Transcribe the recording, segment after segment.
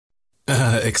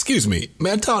Excuse me,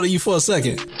 may I talk to you for a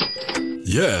second?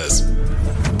 Yes.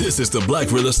 This is the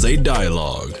Black Real Estate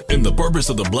Dialogue, and the purpose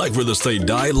of the Black Real Estate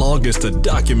Dialogue is to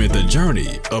document the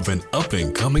journey of an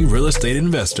up-and-coming real estate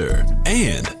investor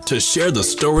and to share the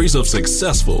stories of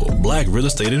successful Black real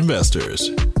estate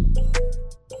investors.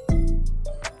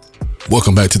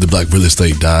 Welcome back to the Black Real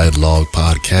Estate Dialogue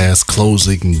podcast,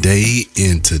 closing day,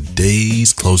 and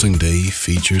today's closing day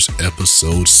features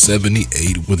episode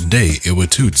 78 with Day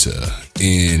Iwatuta,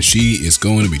 and she is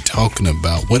going to be talking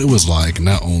about what it was like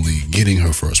not only getting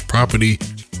her first property,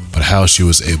 but how she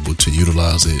was able to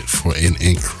utilize it for an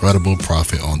incredible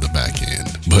profit on the back end.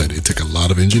 But it took a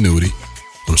lot of ingenuity,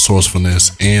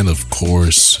 resourcefulness, and of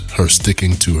course, her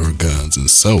sticking to her guns. And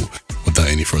so, without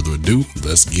any further ado,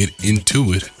 let's get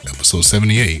into it. Episode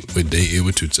 78 with Day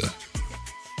Iwatuta.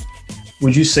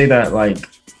 Would you say that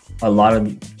a lot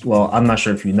of, well, I'm not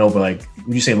sure if you know, but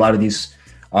would you say a lot of these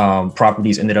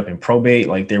properties ended up in probate?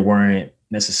 Like they weren't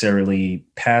necessarily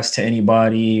passed to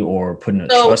anybody or put in a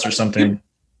trust or something?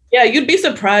 You'd be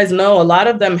surprised. No, a lot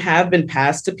of them have been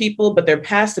passed to people, but they're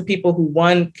passed to people who,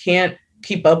 one, can't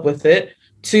keep up with it.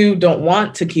 Two, don't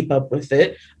want to keep up with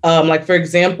it. For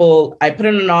example, I put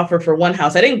in an offer for one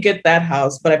house. I didn't get that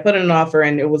house, but I put in an offer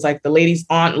and it was like the lady's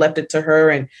aunt left it to her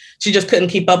and she just couldn't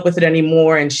keep up with it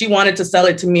anymore. And she wanted to sell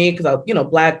it to me because I,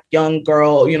 Black young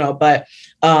girl, but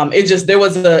there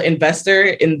was an investor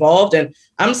involved and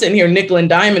I'm sitting here nickel and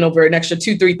diamond over an extra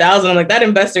 $2,000-3,000. I'm like, that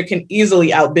investor can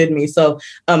easily outbid me. So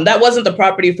that wasn't the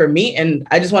property for me. And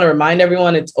I just want to remind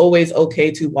everyone, it's always okay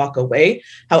to walk away.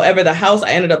 However, the house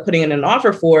I ended up putting in an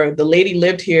offer for, the lady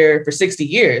lived here for 60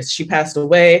 years. She passed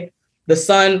away. The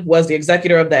son was the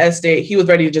executor of the estate. He was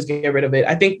ready to just get rid of it.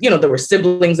 I think, there were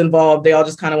siblings involved. They all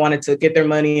just kind of wanted to get their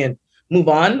money and move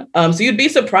on. So you'd be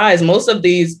surprised. Most of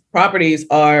these properties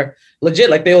are legit.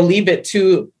 Like they'll leave it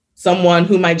to someone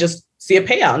who might just see a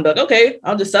payout and be like, okay,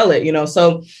 I'll just sell it,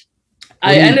 So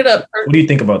I ended up. What do you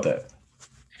think about that?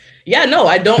 Yeah, no,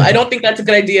 I don't think that's a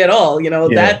good idea at all.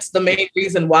 That's the main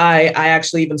reason why I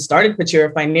actually even started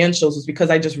Pachira Financials, was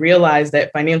because I just realized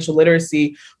that financial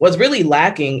literacy was really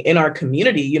lacking in our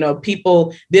community.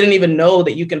 People didn't even know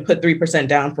that you can put 3%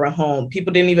 down for a home.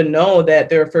 People didn't even know that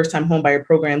there are first-time homebuyer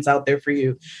programs out there for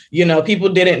you. People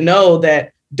didn't know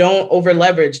that don't over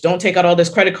leverage, don't take out all this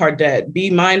credit card debt, be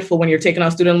mindful when you're taking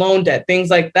out student loan debt, things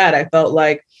like that. I felt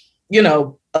like,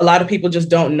 a lot of people just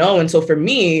don't know. And so for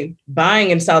me, buying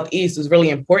in Southeast was really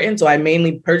important. So I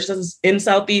mainly purchased in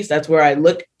Southeast. That's where I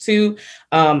look to.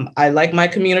 I like my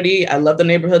community. I love the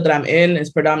neighborhood that I'm in. It's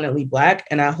predominantly Black.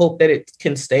 And I hope that it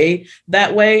can stay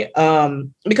that way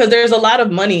because there's a lot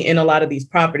of money in a lot of these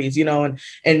properties,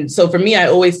 and so for me, I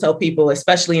always tell people,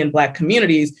 especially in Black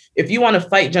communities, if you want to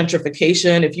fight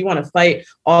gentrification, if you want to fight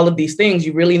all of these things,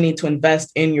 you really need to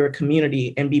invest in your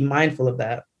community and be mindful of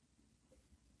that.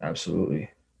 Absolutely.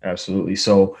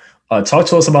 So talk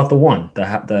to us about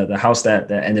the house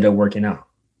that ended up working out.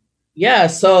 Yeah.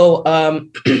 So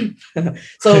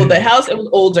so the house, it was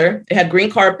older. It had green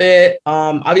carpet.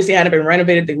 Obviously it hadn't been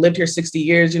renovated. They lived here 60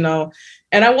 years, And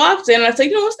I walked in and I said,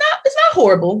 it's not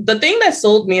horrible. The thing that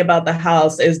sold me about the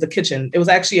house is the kitchen. It was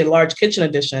actually a large kitchen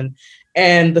addition.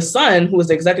 And the son, who was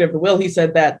the executive of the will, he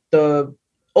said that the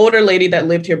older lady that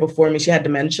lived here before me, she had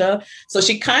dementia. So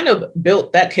she kind of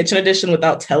built that kitchen addition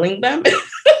without telling them.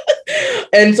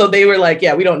 And so they were like,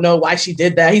 yeah, we don't know why she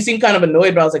did that. He seemed kind of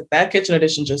annoyed, but I was like, that kitchen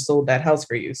addition just sold that house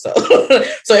for you. So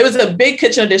so it was a big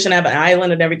kitchen addition, have an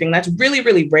island and everything. That's really,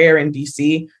 really rare in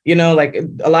DC.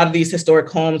 A lot of these historic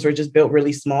homes were just built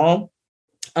really small.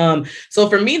 So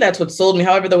for me, that's what sold me.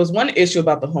 However, there was one issue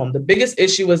about the home. The biggest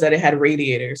issue was that it had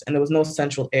radiators and there was no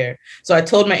central air. So I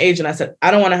told my agent, I said,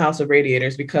 I don't want a house with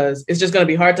radiators because it's just going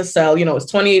to be hard to sell. It was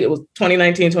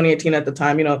 2019, 2018 at the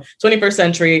time, 21st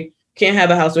century, can't have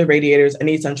a house with radiators. I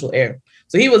need central air.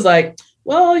 So he was like,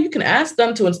 well, you can ask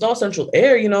them to install central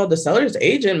air. The seller's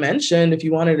agent mentioned if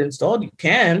you want it installed, you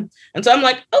can. And so I'm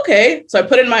like, okay. So I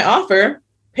put in my offer,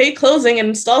 pay closing and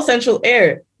install central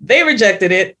air. They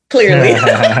rejected it, clearly.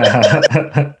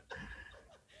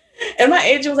 And my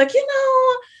agent was like,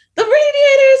 the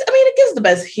radiators, it gives the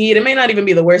best heat. It may not even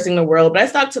be the worst thing in the world, but I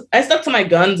stuck to my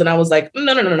guns and I was like,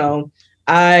 no.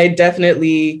 I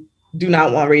definitely do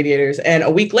not want radiators. And a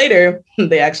week later,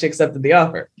 they actually accepted the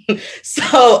offer.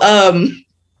 So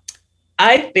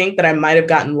I think that I might have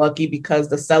gotten lucky because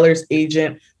the seller's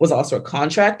agent was also a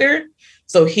contractor.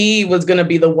 So he was going to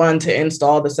be the one to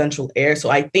install the central air. So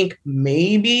I think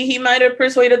maybe he might have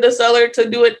persuaded the seller to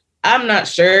do it. I'm not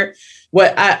sure.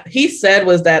 What he said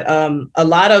was that a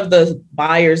lot of the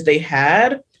buyers they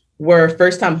had were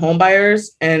first-time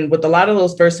homebuyers. And with a lot of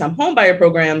those first-time homebuyer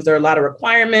programs, there are a lot of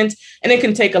requirements and it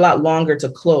can take a lot longer to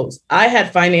close. I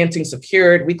had financing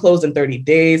secured. We closed in 30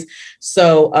 days.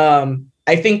 So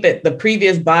I think that the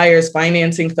previous buyer's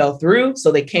financing fell through.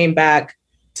 So they came back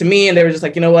to me and they were just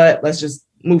like, you know what, let's just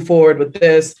move forward with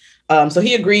this. So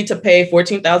he agreed to pay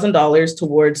 $14,000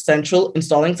 towards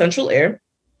installing central air.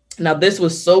 Now, this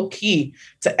was so key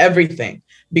to everything,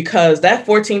 because that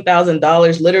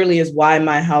 $14,000 literally is why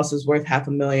my house is worth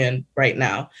 $500,000 right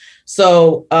now.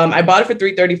 So I bought it for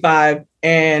 $335,000,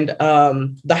 and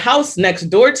the house next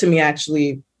door to me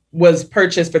actually was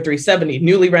purchased for $370,000,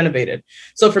 newly renovated.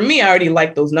 So for me, I already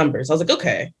liked those numbers. I was like,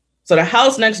 okay, so the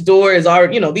house next door is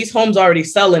already, these homes are already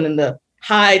selling in the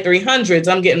high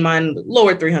 300s. I'm getting mine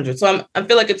lower 300s. So I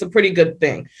feel like it's a pretty good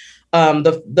thing.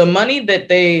 The money that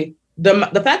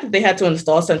the fact that they had to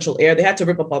install central air, they had to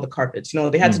rip up all the carpets,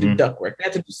 they had to do ductwork, they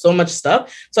had to do so much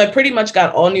stuff. So I pretty much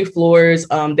got all new floors.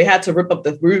 They had to rip up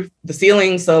the roof, the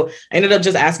ceiling. So I ended up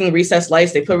just asking recessed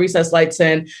lights. They put recessed lights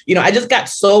in. I just got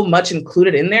so much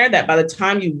included in there that by the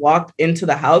time you walked into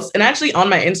the house, and actually on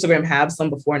my Instagram have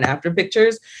some before and after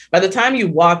pictures, by the time you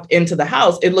walked into the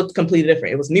house, it looked completely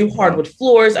different. It was new hardwood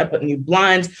floors. I put new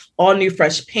blinds, all new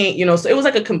fresh paint, so it was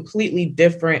like a completely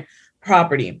different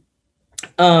property.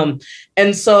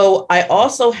 And so I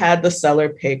also had the seller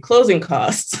pay closing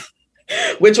costs,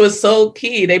 which was so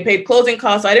key. They paid closing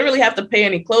costs. So I didn't really have to pay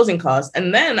any closing costs.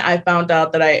 And then I found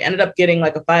out that I ended up getting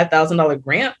like a $5,000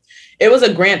 grant. It was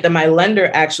a grant that my lender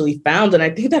actually found. And I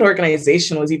think that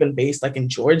organization was even based like in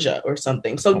Georgia or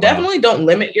something. So definitely don't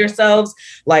limit yourselves.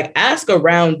 Like, ask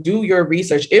around, do your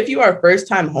research. If you are a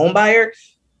first-time home buyer,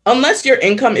 unless your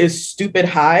income is stupid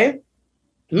high,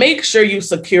 make sure you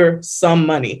secure some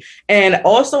money. And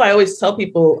also, I always tell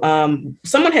people,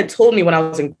 someone had told me when I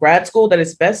was in grad school that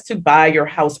it's best to buy your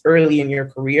house early in your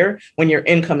career when your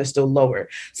income is still lower.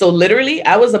 So literally,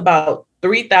 I was about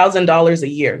 $3,000 a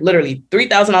year, literally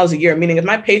 $3,000 a year, meaning if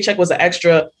my paycheck was an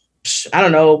extra, I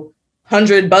don't know,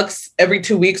 $100 every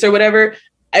 2 weeks or whatever,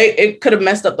 it could have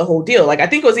messed up the whole deal. Like, I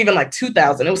think it was even like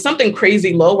 2,000. It was something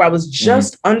crazy low where I was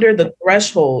just under the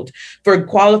threshold for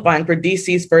qualifying for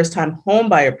DC's first time home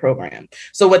buyer program.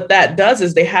 So what that does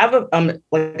is they have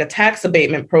a tax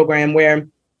abatement program where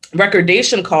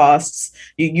recordation costs,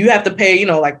 you have to pay,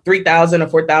 like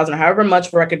 $3,000 or $4,000, however much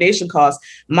for recordation costs.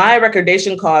 My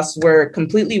recordation costs were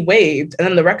completely waived. And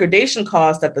then the recordation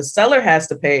cost that the seller has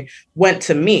to pay went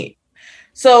to me.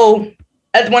 So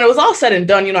when it was all said and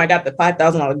done, I got the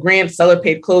 $5,000 grant, seller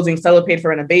paid closing, seller paid for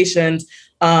renovations.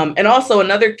 And also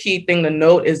another key thing to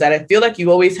note is that I feel like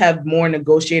you always have more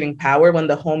negotiating power when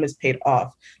the home is paid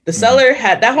off. The seller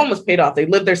that home was paid off. They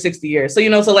lived there 60 years.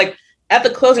 So, so like at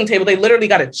the closing table, they literally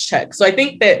got a check. So I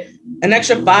think that an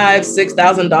extra $5,000,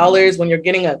 $6,000 when you're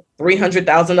getting a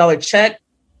 $300,000 check,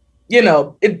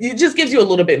 it just gives you a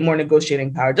little bit more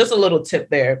negotiating power. Just a little tip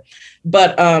there.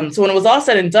 But so when it was all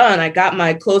said and done, I got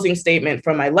my closing statement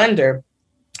from my lender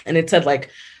and it said like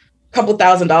a couple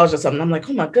 $1,000s or something. I'm like,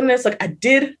 oh my goodness, like I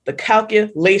did the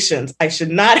calculations. I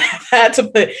should not have had to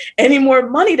put any more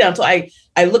money down. So I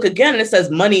look again and it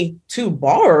says money to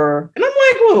borrower. And I'm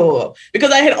like, whoa,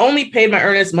 because I had only paid my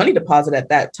earnest money deposit at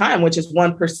that time, which is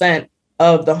 1%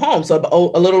 of the home. So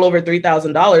a little over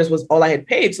 $3,000 was all I had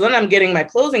paid. So then I'm getting my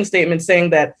closing statement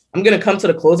saying that I'm going to come to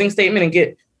the closing statement and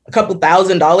get a couple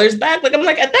 $1,000s back. Like, I'm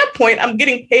like, at that point, I'm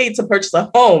getting paid to purchase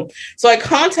a home. So I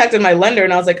contacted my lender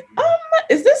and I was like,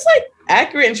 is this like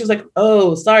accurate? And she was like,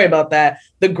 oh, sorry about that.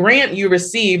 The grant you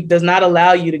received does not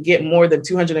allow you to get more than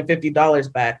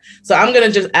 $250 back. So I'm going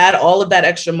to just add all of that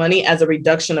extra money as a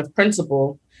reduction of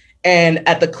principal. And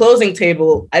at the closing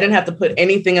table, I didn't have to put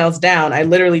anything else down. I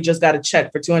literally just got a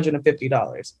check for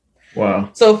 $250. Wow.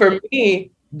 So for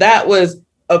me, that was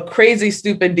a crazy,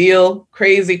 stupid deal.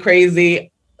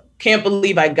 Crazy. Can't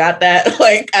believe I got that.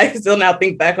 Like, I still now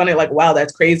think back on it like, wow,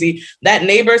 that's crazy. That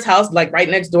neighbor's house, like right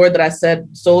next door that I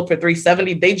said sold for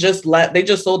 $370, they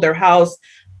just sold their house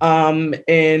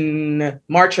in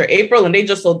March or April, and they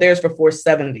just sold theirs for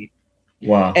 $470.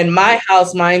 Wow. And my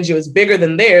house, mind you, is bigger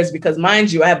than theirs because,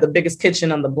 mind you, I have the biggest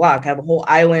kitchen on the block. I have a whole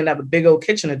island. I have a big old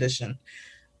kitchen addition.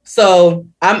 So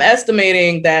I'm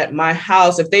estimating that my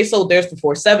house, if they sold theirs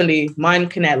for $470, mine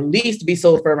can at least be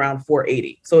sold for around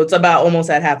 $480. So it's about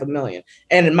almost at $500,000.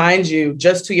 And mind you,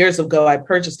 just 2 years ago, I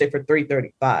purchased it for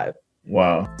 $335.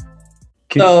 Wow.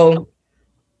 Can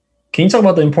you talk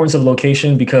about the importance of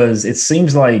location? Because it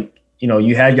seems like,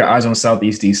 you had your eyes on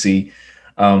Southeast DC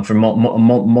for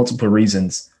multiple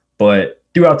reasons. But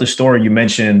throughout the story, you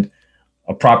mentioned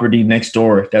a property next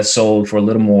door that sold for a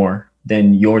little more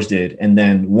than yours did, and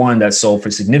then one that sold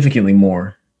for significantly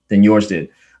more than yours did.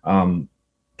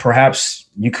 perhaps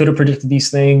you could have predicted these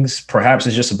things. Perhaps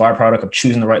it's just a byproduct of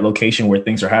choosing the right location where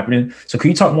things are happening. So can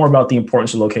you talk more about the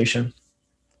importance of location?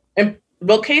 And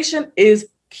location is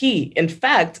key. In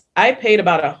fact, I paid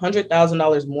about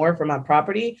 $100,000 more for my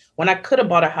property when I could have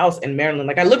bought a house in Maryland.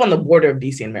 Like, I live on the border of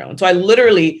DC and Maryland. So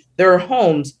there are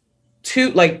homes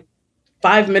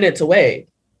 5 minutes away,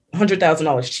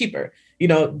 $100,000 cheaper,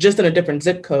 just in a different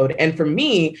zip code. And for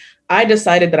me, I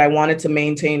decided that I wanted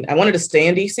to stay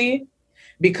in DC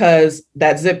because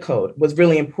that zip code was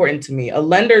really important to me. A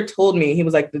lender told me, he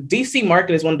was like, the DC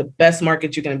market is one of the best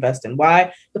markets you can invest in.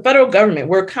 Why? The federal government,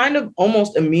 we're kind of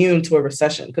almost immune to a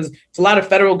recession because it's a lot of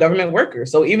federal government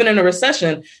workers. So even in a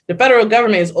recession, the federal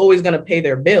government is always going to pay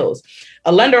their bills.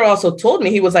 A lender also told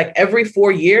me, he was like, every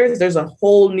 4 years, there's a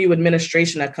whole new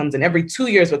administration that comes in, every 2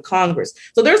 years with Congress.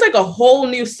 So there's like a whole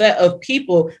new set of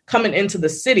people coming into the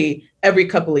city every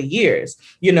couple of years,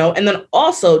 and then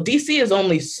also DC is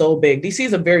only so big. DC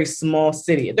is a very small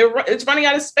city. It's running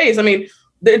out of space. I mean,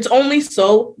 it's only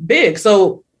so big.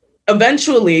 So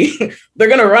eventually they're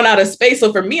going to run out of space.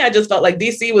 So for me, I just felt like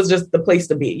DC was just the place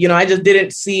to be. I just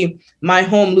didn't see my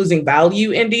home losing value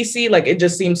in DC. Like, it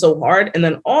just seemed so hard. And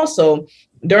then also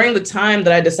during the time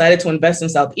that I decided to invest in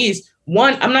Southeast,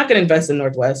 one, I'm not going to invest in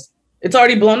Northwest. It's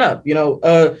already blown up,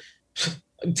 the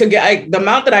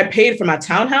amount that I paid for my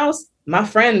townhouse, my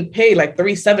friend paid like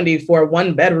 $370 for a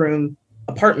 1-bedroom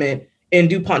apartment in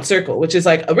DuPont Circle, which is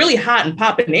like a really hot and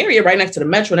popping area right next to the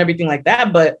metro and everything like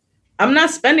that. But I'm not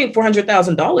spending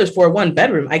 $400,000 for a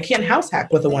 1-bedroom. I can't house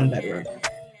hack with a 1-bedroom.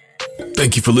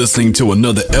 Thank you for listening to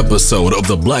another episode of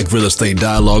the Black Real Estate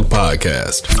Dialogue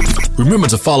podcast. Remember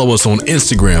to follow us on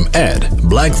Instagram at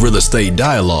Black Real Estate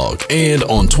Dialogue and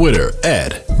on Twitter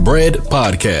at Bread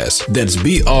Podcast. That's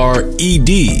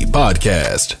BRED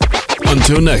Podcast.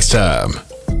 Until next time.